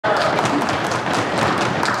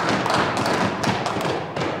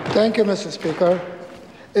Thank you, Mr. Speaker.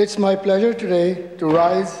 It's my pleasure today to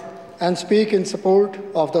rise and speak in support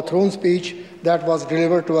of the throne speech that was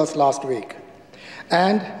delivered to us last week.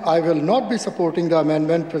 And I will not be supporting the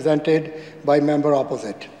amendment presented by member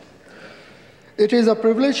opposite. It is a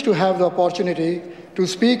privilege to have the opportunity to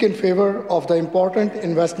speak in favor of the important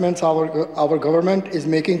investments our government is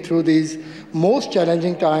making through these most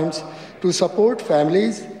challenging times to support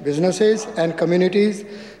families, businesses, and communities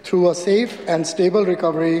through a safe and stable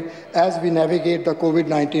recovery as we navigate the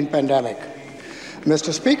COVID-19 pandemic.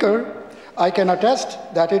 Mr. Speaker, I can attest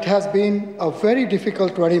that it has been a very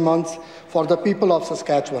difficult 20 months for the people of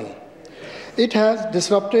Saskatchewan. It has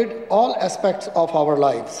disrupted all aspects of our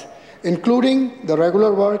lives, including the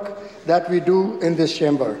regular work that we do in this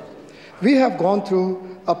chamber. We have gone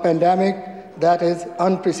through a pandemic that is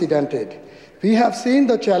unprecedented. We have seen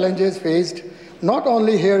the challenges faced not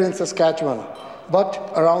only here in Saskatchewan,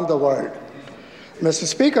 but around the world. Mr.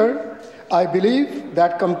 Speaker, I believe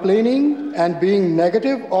that complaining and being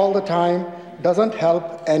negative all the time doesn't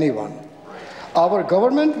help anyone. Our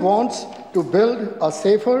government wants to build a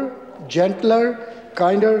safer, gentler,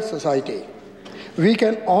 kinder society. We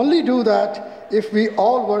can only do that if we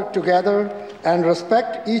all work together and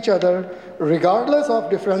respect each other regardless of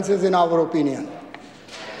differences in our opinion.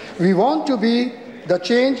 We want to be the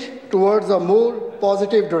change towards a more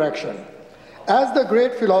positive direction. As the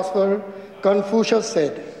great philosopher Confucius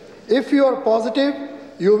said, if you are positive,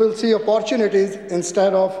 you will see opportunities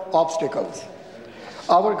instead of obstacles.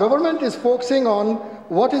 Our government is focusing on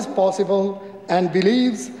what is possible and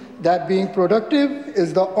believes that being productive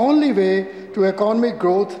is the only way to economic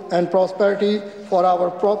growth and prosperity for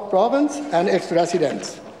our province and its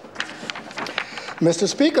residents. Mr.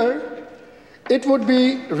 Speaker, it would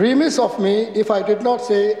be remiss of me if I did not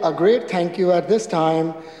say a great thank you at this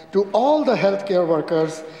time to all the healthcare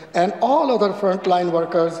workers and all other frontline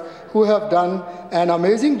workers who have done an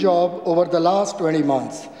amazing job over the last 20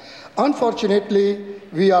 months. Unfortunately,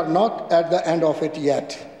 we are not at the end of it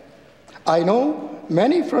yet. I know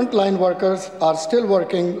many frontline workers are still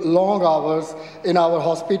working long hours in our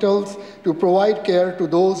hospitals to provide care to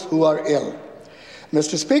those who are ill.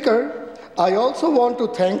 Mr. Speaker, I also want to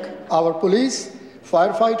thank our police,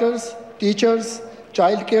 firefighters, teachers,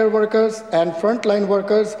 child care workers, and frontline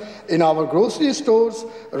workers in our grocery stores,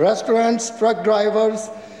 restaurants, truck drivers,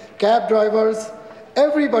 cab drivers,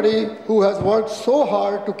 everybody who has worked so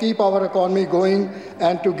hard to keep our economy going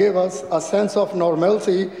and to give us a sense of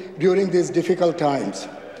normalcy during these difficult times.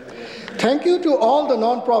 Thank you to all the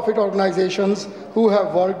non-profit organizations who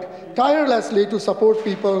have worked tirelessly to support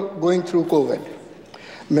people going through COVID.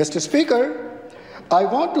 Mr. Speaker, I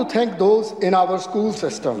want to thank those in our school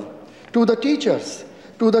system, to the teachers,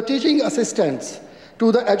 to the teaching assistants,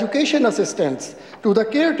 to the education assistants, to the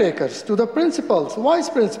caretakers, to the principals, vice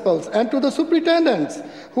principals, and to the superintendents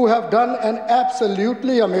who have done an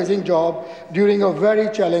absolutely amazing job during a very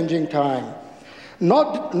challenging time.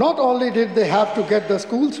 Not only did they have to get the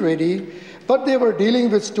schools ready, but they were dealing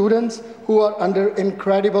with students who are under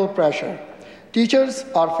incredible pressure. Teachers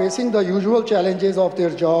are facing the usual challenges of their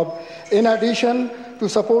job, in addition to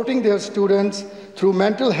supporting their students through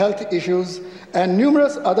mental health issues and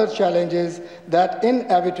numerous other challenges that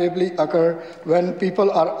inevitably occur when people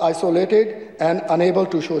are isolated and unable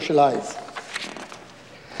to socialize.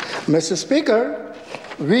 Mr. Speaker,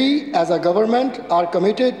 we as a government are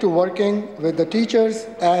committed to working with the teachers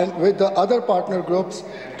and with the other partner groups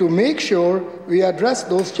to make sure we address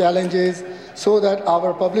those challenges so that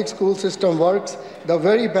our public school system works the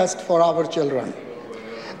very best for our children.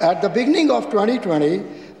 At the beginning of 2020,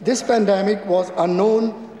 this pandemic was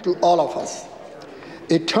unknown to all of us.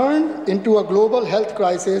 It turned into a global health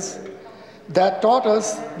crisis that taught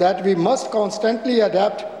us that we must constantly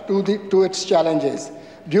adapt to its challenges.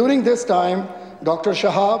 During this time, Dr.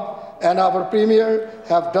 Shahab and our Premier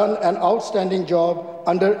have done an outstanding job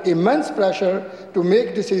under immense pressure to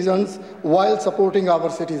make decisions while supporting our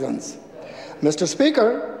citizens. Mr.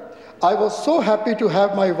 Speaker, I was so happy to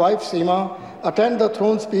have my wife Seema attend the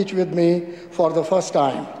throne speech with me for the first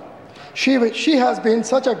time. She has been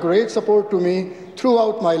such a great support to me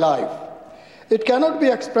throughout my life. It cannot be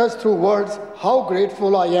expressed through words how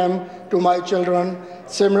grateful I am to my children,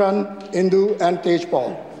 Simran, Indu, and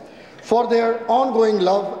Tejpal, for their ongoing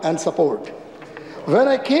love and support. When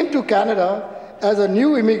I came to Canada as a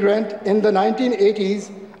new immigrant in the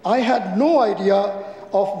 1980s, I had no idea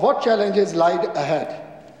of what challenges lied ahead.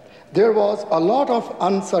 There was a lot of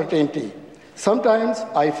uncertainty. Sometimes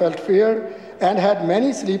I felt fear and had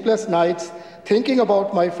many sleepless nights thinking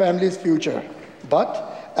about my family's future.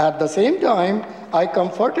 But at the same time, I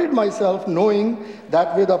comforted myself knowing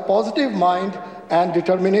that with a positive mind and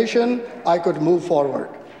determination, I could move forward.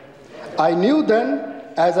 I knew then,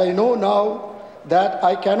 as I know now, that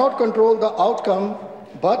I cannot control the outcome,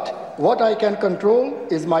 but what I can control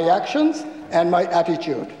is my actions and my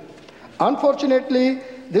attitude. Unfortunately,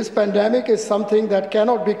 this pandemic is something that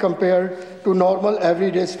cannot be compared to normal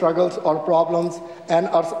everyday struggles or problems and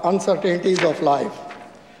uncertainties of life.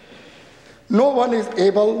 No one is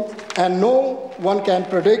able and no one can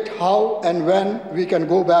predict how and when we can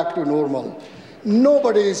go back to normal.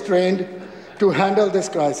 Nobody is trained to handle this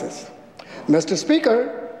crisis. Mr.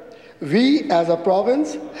 Speaker, we as a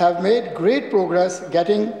province have made great progress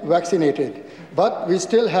getting vaccinated, but we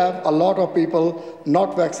still have a lot of people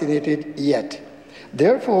not vaccinated yet.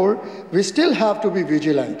 Therefore, we still have to be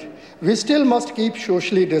vigilant. We still must keep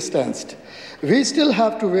socially distanced. We still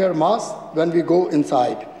have to wear masks when we go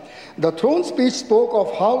inside. The throne speech spoke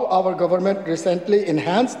of how our government recently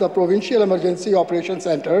enhanced the Provincial Emergency Operations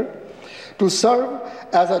Center to serve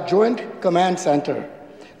as a joint command center.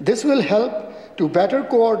 This will help to better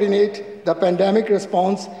coordinate the pandemic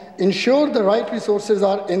response, ensure the right resources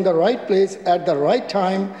are in the right place at the right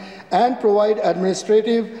time, and provide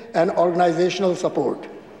administrative and organizational support.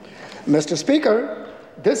 Mr. Speaker,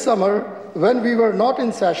 this summer, when we were not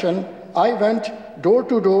in session, I went door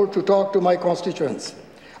to door to talk to my constituents.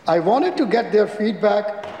 I wanted to get their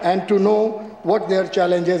feedback and to know what their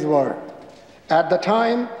challenges were. At the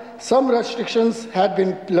time, some restrictions had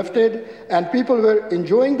been lifted and people were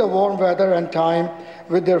enjoying the warm weather and time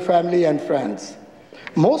with their family and friends.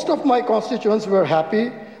 Most of my constituents were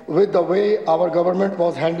happy with the way our government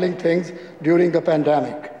was handling things during the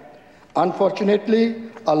pandemic.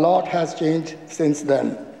 Unfortunately, a lot has changed since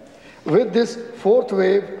then. With this fourth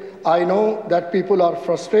wave, I know that people are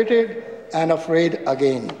frustrated and afraid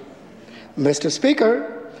again. Mr.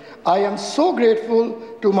 Speaker, I am so grateful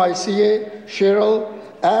to my CA, Cheryl,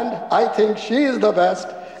 and I think she is the best,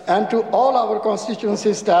 and to all our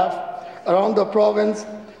constituency staff around the province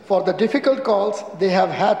for the difficult calls they have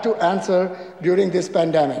had to answer during this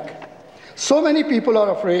pandemic. So many people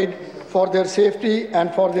are afraid for their safety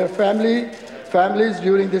and for their families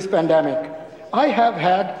during this pandemic. I have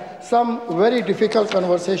had some very difficult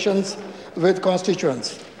conversations with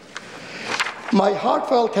constituents. My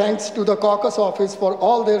heartfelt thanks to the caucus office for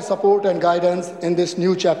all their support and guidance in this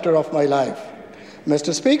new chapter of my life.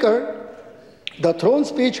 Mr. Speaker, the throne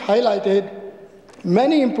speech highlighted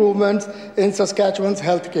many improvements in Saskatchewan's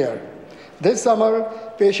healthcare. This summer,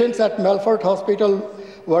 patients at Melfort Hospital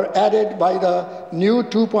were added by the new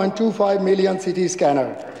 2.25 million CT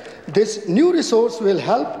scanner. This new resource will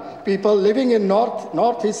help people living in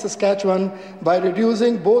northeast Saskatchewan by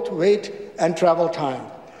reducing both wait and travel time.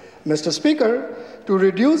 Mr. Speaker, to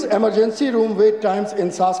reduce emergency room wait times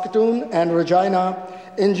in Saskatoon and Regina,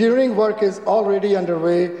 engineering work is already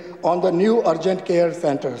underway on the new urgent care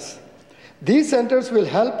centers. These centers will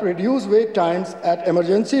help reduce wait times at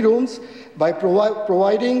emergency rooms by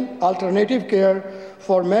providing alternative care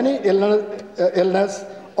for many illness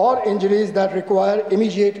or injuries that require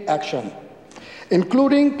immediate action,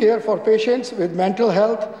 including care for patients with mental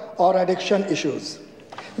health or addiction issues.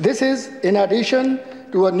 This is in addition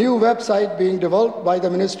to a new website being developed by the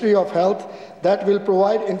Ministry of Health that will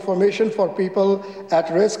provide information for people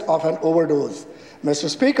at risk of an overdose. Mr.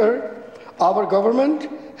 Speaker, our government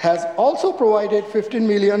has also provided $15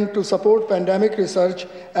 million to support pandemic research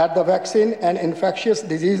at the Vaccine and Infectious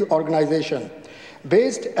Disease Organization,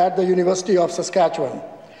 based at the University of Saskatchewan.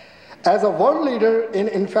 As a world leader in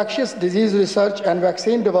infectious disease research and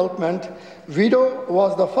vaccine development, VIDO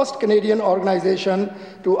was the first Canadian organization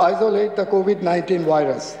to isolate the COVID-19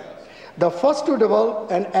 virus, the first to develop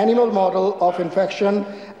an animal model of infection,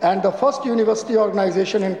 and the first university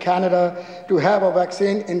organization in Canada to have a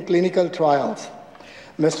vaccine in clinical trials.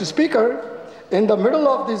 Mr. Speaker, in the middle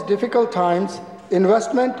of these difficult times,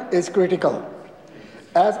 investment is critical.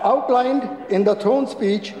 As outlined in the throne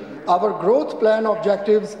speech, our growth plan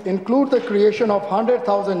objectives include the creation of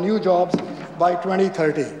 100,000 new jobs by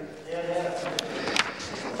 2030.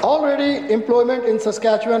 Already, employment in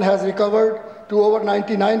Saskatchewan has recovered to over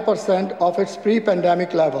 99% of its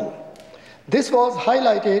pre-pandemic level. This was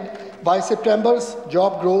highlighted by September's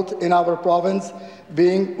job growth in our province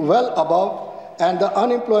being well above and the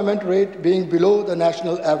unemployment rate being below the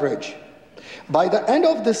national average. By the end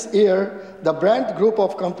of this year, the Brandt Group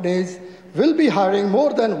of companies will be hiring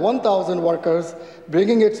more than 1,000 workers,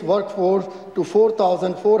 bringing its workforce to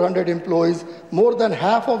 4,400 employees. More than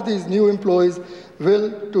half of these new employees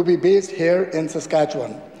will be based here in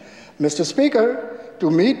Saskatchewan. Mr. Speaker, to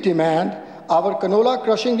meet demand, our canola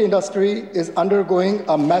crushing industry is undergoing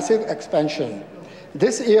a massive expansion.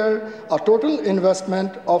 This year, a total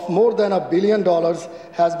investment of more than $1 billion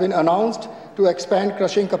has been announced to expand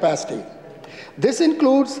crushing capacity. This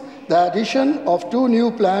includes the addition of 2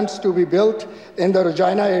 new plants to be built in the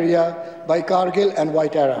Regina area by Cargill and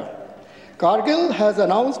Viterra. Cargill has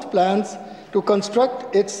announced plans to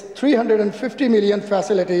construct its $350 million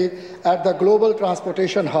facility at the Global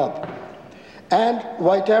Transportation Hub. And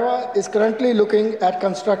Viterra is currently looking at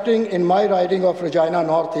constructing in my riding of Regina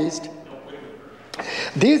Northeast.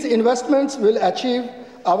 These investments will achieve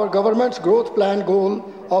our government's growth plan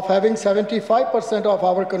goal of having 75% of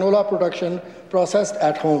our canola production processed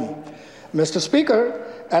at home. Mr. Speaker,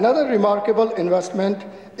 another remarkable investment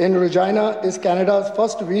in Regina is Canada's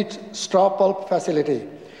first wheat straw pulp facility.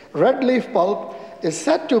 Red Leaf Pulp is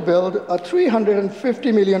set to build a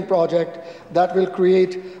 $350 million project that will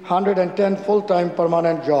create 110 full-time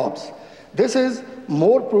permanent jobs. This is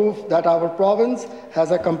more proof that our province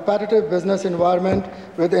has a competitive business environment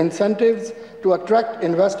with incentives to attract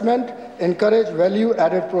investment, encourage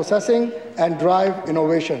value-added processing, and drive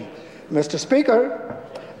innovation. Mr. Speaker,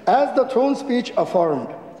 as the throne speech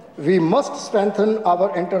affirmed, we must strengthen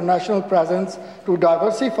our international presence to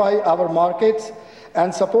diversify our markets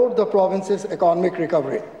and support the province's economic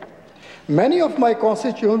recovery. Many of my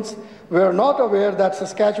constituents were not aware that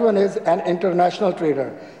Saskatchewan is an international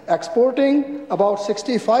trader, exporting about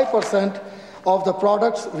 65% of the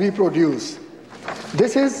products we produce.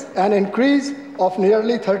 This is an increase of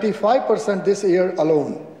nearly 35% this year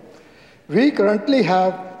alone. We currently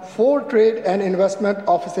have 4 trade and investment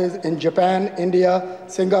offices in Japan, India,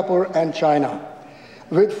 Singapore, and China,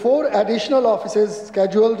 with 4 additional offices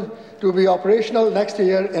scheduled to be operational next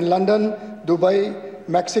year in London, Dubai,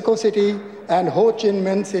 Mexico City, and Ho Chi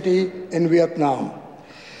Minh City in Vietnam.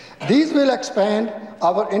 These will expand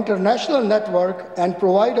our international network and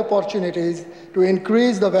provide opportunities to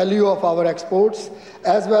increase the value of our exports,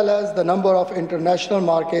 as well as the number of international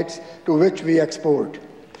markets to which we export.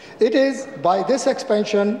 It is by this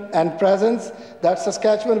expansion and presence that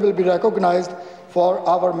Saskatchewan will be recognized for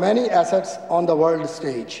our many assets on the world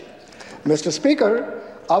stage. Mr. Speaker,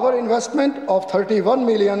 our investment of $31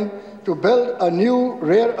 million to build a new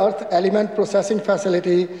rare earth element processing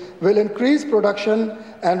facility will increase production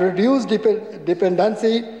and reduce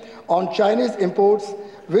dependency on Chinese imports,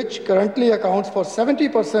 which currently accounts for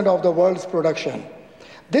 70% of the world's production.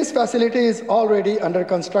 This facility is already under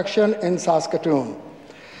construction in Saskatoon.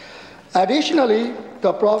 Additionally,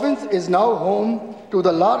 the province is now home to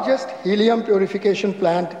the largest helium purification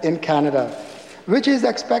plant in Canada, which is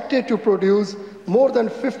expected to produce more than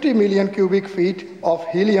 50 million cubic feet of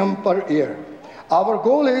helium per year. Our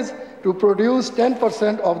goal is to produce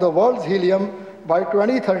 10% of the world's helium by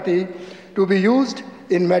 2030 to be used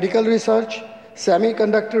in medical research,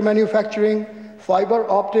 semiconductor manufacturing, fiber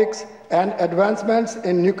optics, and advancements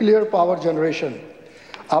in nuclear power generation.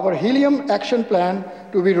 Our Helium Action Plan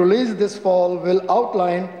to be released this fall will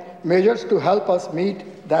outline measures to help us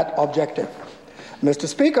meet that objective. Mr.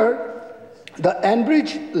 Speaker, the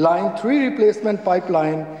Enbridge Line 3 replacement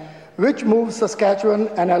pipeline, which moves Saskatchewan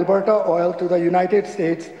and Alberta oil to the United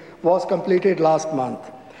States, was completed last month.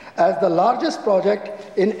 As the largest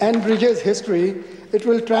project in Enbridge's history, it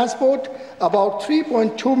will transport about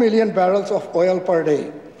 3.2 million barrels of oil per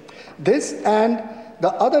day. This and the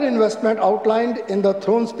other investment outlined in the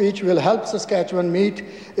throne speech will help Saskatchewan meet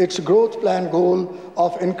its growth plan goal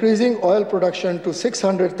of increasing oil production to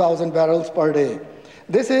 600,000 barrels per day.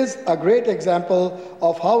 This is a great example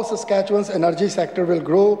of how Saskatchewan's energy sector will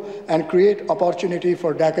grow and create opportunity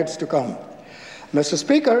for decades to come. Mr.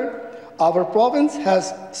 Speaker, our province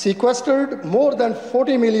has sequestered more than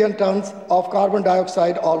 40 million tons of carbon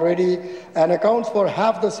dioxide already and accounts for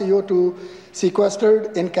half the CO2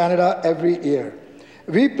 sequestered in Canada every year.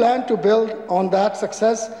 We plan to build on that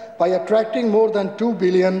success by attracting more than $2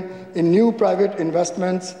 billion in new private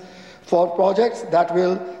investments for projects that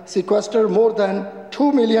will sequester more than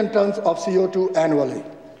 2 million tons of CO2 annually.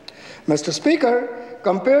 Mr. Speaker,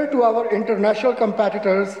 compared to our international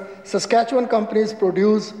competitors, Saskatchewan companies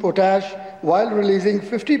produce potash while releasing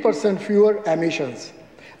 50% fewer emissions.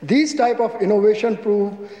 These type of innovation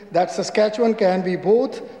prove that Saskatchewan can be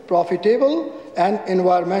both profitable and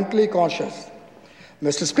environmentally conscious.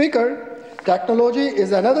 Mr. Speaker, technology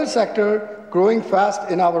is another sector growing fast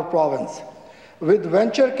in our province, with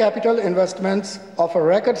venture capital investments of a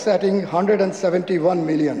record-setting $171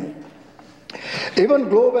 million. Even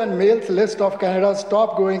Globe and Mail's list of Canada's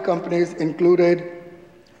top growing companies included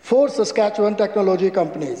 4 Saskatchewan technology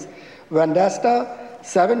companies: Vendasta,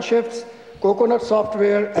 7 Shifts, Coconut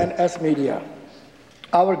Software, and S Media.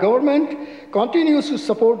 Our government continues to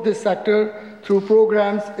support this sector through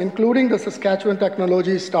programs including the Saskatchewan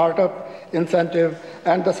Technology Startup Incentive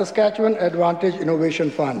and the Saskatchewan Advantage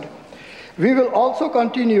Innovation Fund. We will also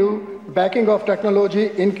continue backing of technology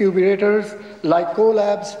incubators like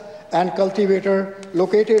CoLabs and Cultivator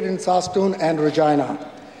located in Saskatoon and Regina.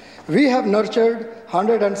 We have nurtured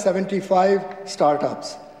 175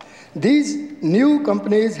 startups. These new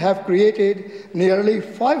companies have created nearly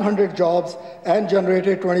 500 jobs and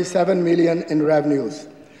generated $27 million in revenues.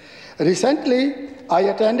 Recently, I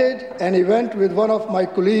attended an event with one of my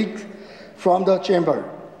colleagues from the chamber.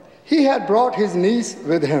 He had brought his niece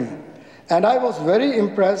with him, and I was very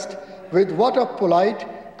impressed with what a polite,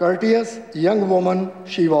 courteous young woman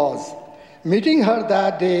she was. Meeting her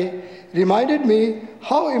that day reminded me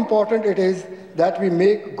how important it is that we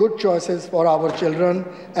make good choices for our children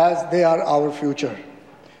as they are our future.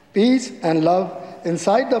 Peace and love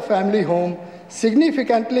inside the family home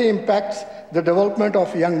significantly impacts the development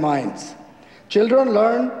of young minds. Children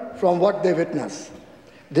learn from what they witness.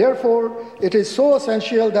 Therefore, it is so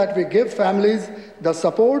essential that we give families the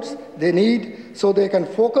supports they need so they can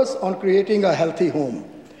focus on creating a healthy home.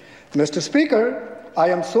 Mr. Speaker, I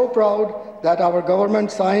am so proud that our government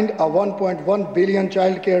signed a $1.1 billion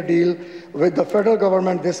child care deal with the federal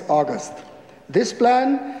government this August. This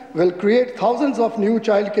plan will create thousands of new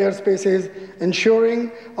child care spaces,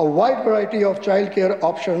 ensuring a wide variety of child care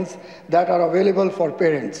options that are available for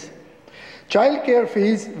parents. Child care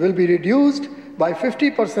fees will be reduced by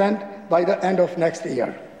 50% by the end of next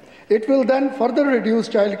year. It will then further reduce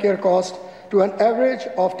child care costs to an average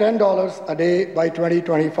of $10 a day by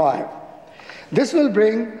 2025. This will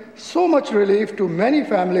bring so much relief to many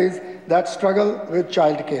families that struggle with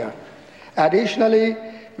child care. Additionally,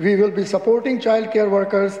 we will be supporting child care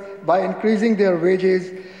workers by increasing their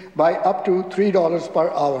wages by up to $3 per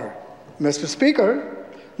hour. Mr. Speaker,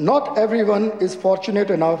 not everyone is fortunate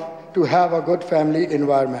enough to have a good family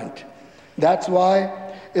environment. That's why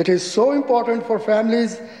it is so important for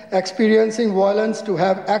families experiencing violence to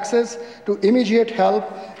have access to immediate help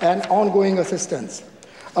and ongoing assistance.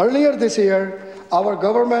 Earlier this year, our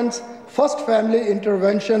government's first family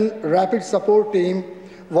intervention rapid support team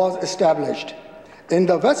was established in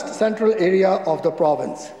the west central area of the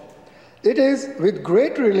province. It is with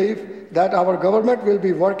great relief that our government will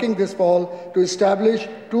be working this fall to establish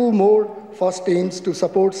 2 more first teams to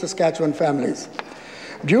support Saskatchewan families.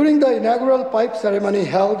 During the inaugural pipe ceremony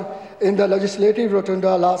held in the Legislative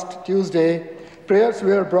Rotunda last Tuesday, prayers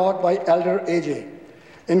were brought by Elder AJ.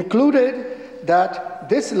 Included that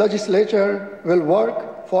this legislature will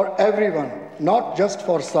work for everyone, not just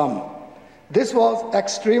for some. This was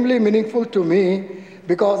extremely meaningful to me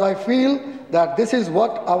because I feel that this is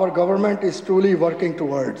what our government is truly working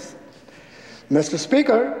towards. Mr.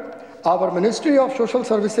 Speaker, our Ministry of Social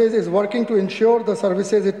Services is working to ensure the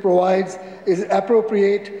services it provides is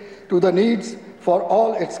appropriate to the needs for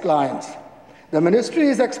all its clients. The Ministry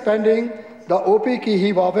is expanding the OP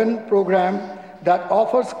Kihiwawan program that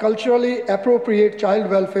offers culturally appropriate child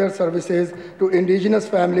welfare services to Indigenous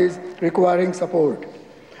families requiring support.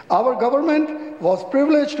 Our government was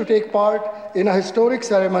privileged to take part in a historic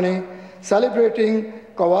ceremony celebrating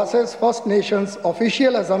Kawasa's First Nations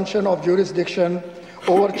official assumption of jurisdiction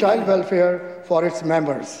over child welfare for its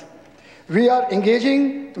members. We are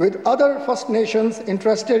engaging with other First Nations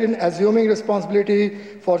interested in assuming responsibility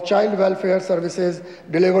for child welfare services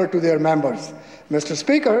delivered to their members. Mr.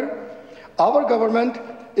 Speaker, our government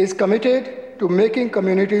is committed to making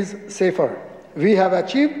communities safer. We have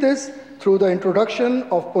achieved this through the introduction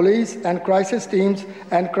of police and crisis teams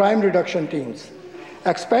and crime reduction teams,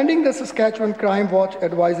 expanding the Saskatchewan Crime Watch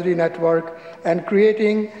Advisory Network, and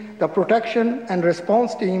creating the Protection and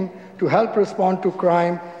Response Team to help respond to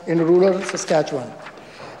crime in rural Saskatchewan.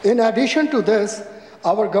 In addition to this,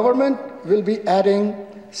 our government will be adding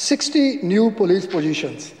 60 new police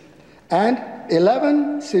positions and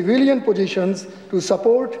 11 civilian positions to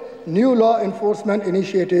support new law enforcement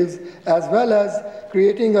initiatives, as well as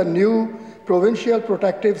creating a new Provincial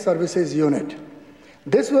Protective Services Unit.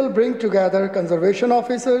 This will bring together conservation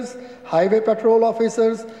officers, highway patrol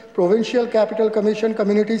officers, Provincial Capital Commission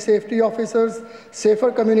community safety officers,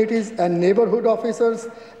 safer communities and neighborhood officers,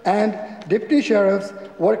 and deputy sheriffs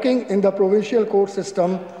working in the provincial court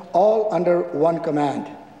system, all under one command.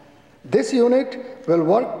 This unit will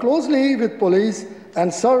work closely with police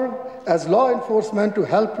and serve as law enforcement to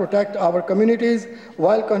help protect our communities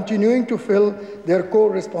while continuing to fill their core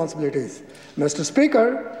responsibilities. Mr.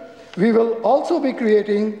 Speaker, we will also be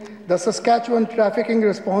creating the Saskatchewan Trafficking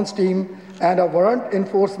Response Team and a Warrant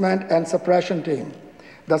Enforcement and Suppression Team.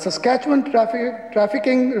 The Saskatchewan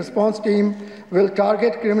Trafficking Response Team will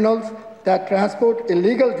target criminals that transport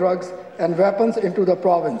illegal drugs and weapons into the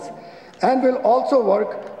province, and will also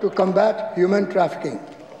work to combat human trafficking.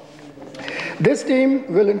 This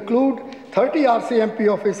team will include 30 RCMP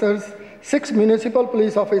officers, 6 municipal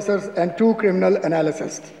police officers, and 2 criminal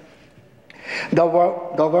analysts. The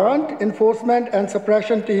warrant enforcement and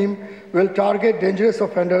suppression team will target dangerous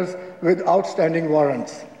offenders with outstanding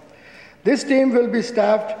warrants. This team will be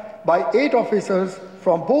staffed by 8 officers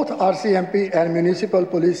from both RCMP and municipal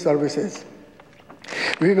police services.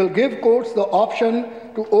 We will give courts the option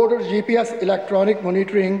to order GPS electronic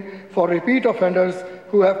monitoring for repeat offenders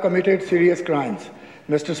who have committed serious crimes.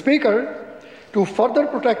 Mr. Speaker, to further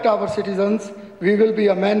protect our citizens, we will be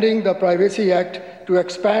amending the Privacy Act to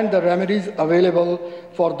expand the remedies available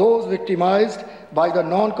for those victimized by the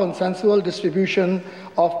non-consensual distribution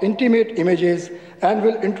of intimate images, and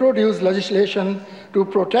will introduce legislation to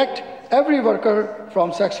protect every worker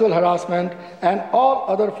from sexual harassment and all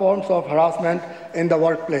other forms of harassment in the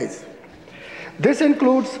workplace. This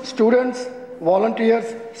includes students,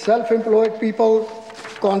 volunteers, self-employed people,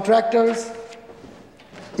 contractors,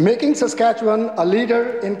 making Saskatchewan a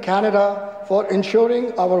leader in Canada for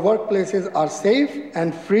ensuring our workplaces are safe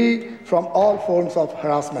and free from all forms of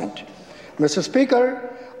harassment. Mr.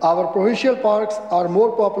 Speaker, our provincial parks are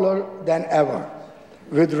more popular than ever,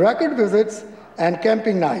 with record visits and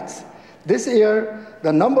camping nights. This year,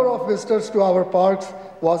 the number of visitors to our parks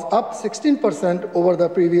was up 16% over the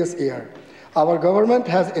previous year. Our government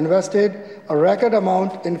has invested a record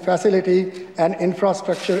amount in facility and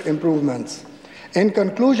infrastructure improvements. In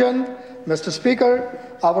conclusion, Mr. Speaker,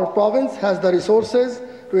 our province has the resources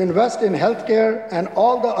to invest in healthcare and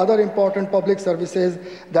all the other important public services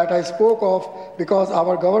that I spoke of, because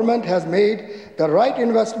our government has made the right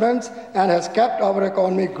investments and has kept our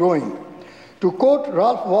economy growing. To quote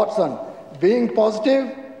Ralph Watson, being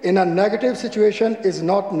positive in a negative situation is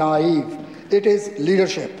not naive, it is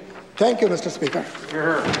leadership. Thank you, Mr. Speaker.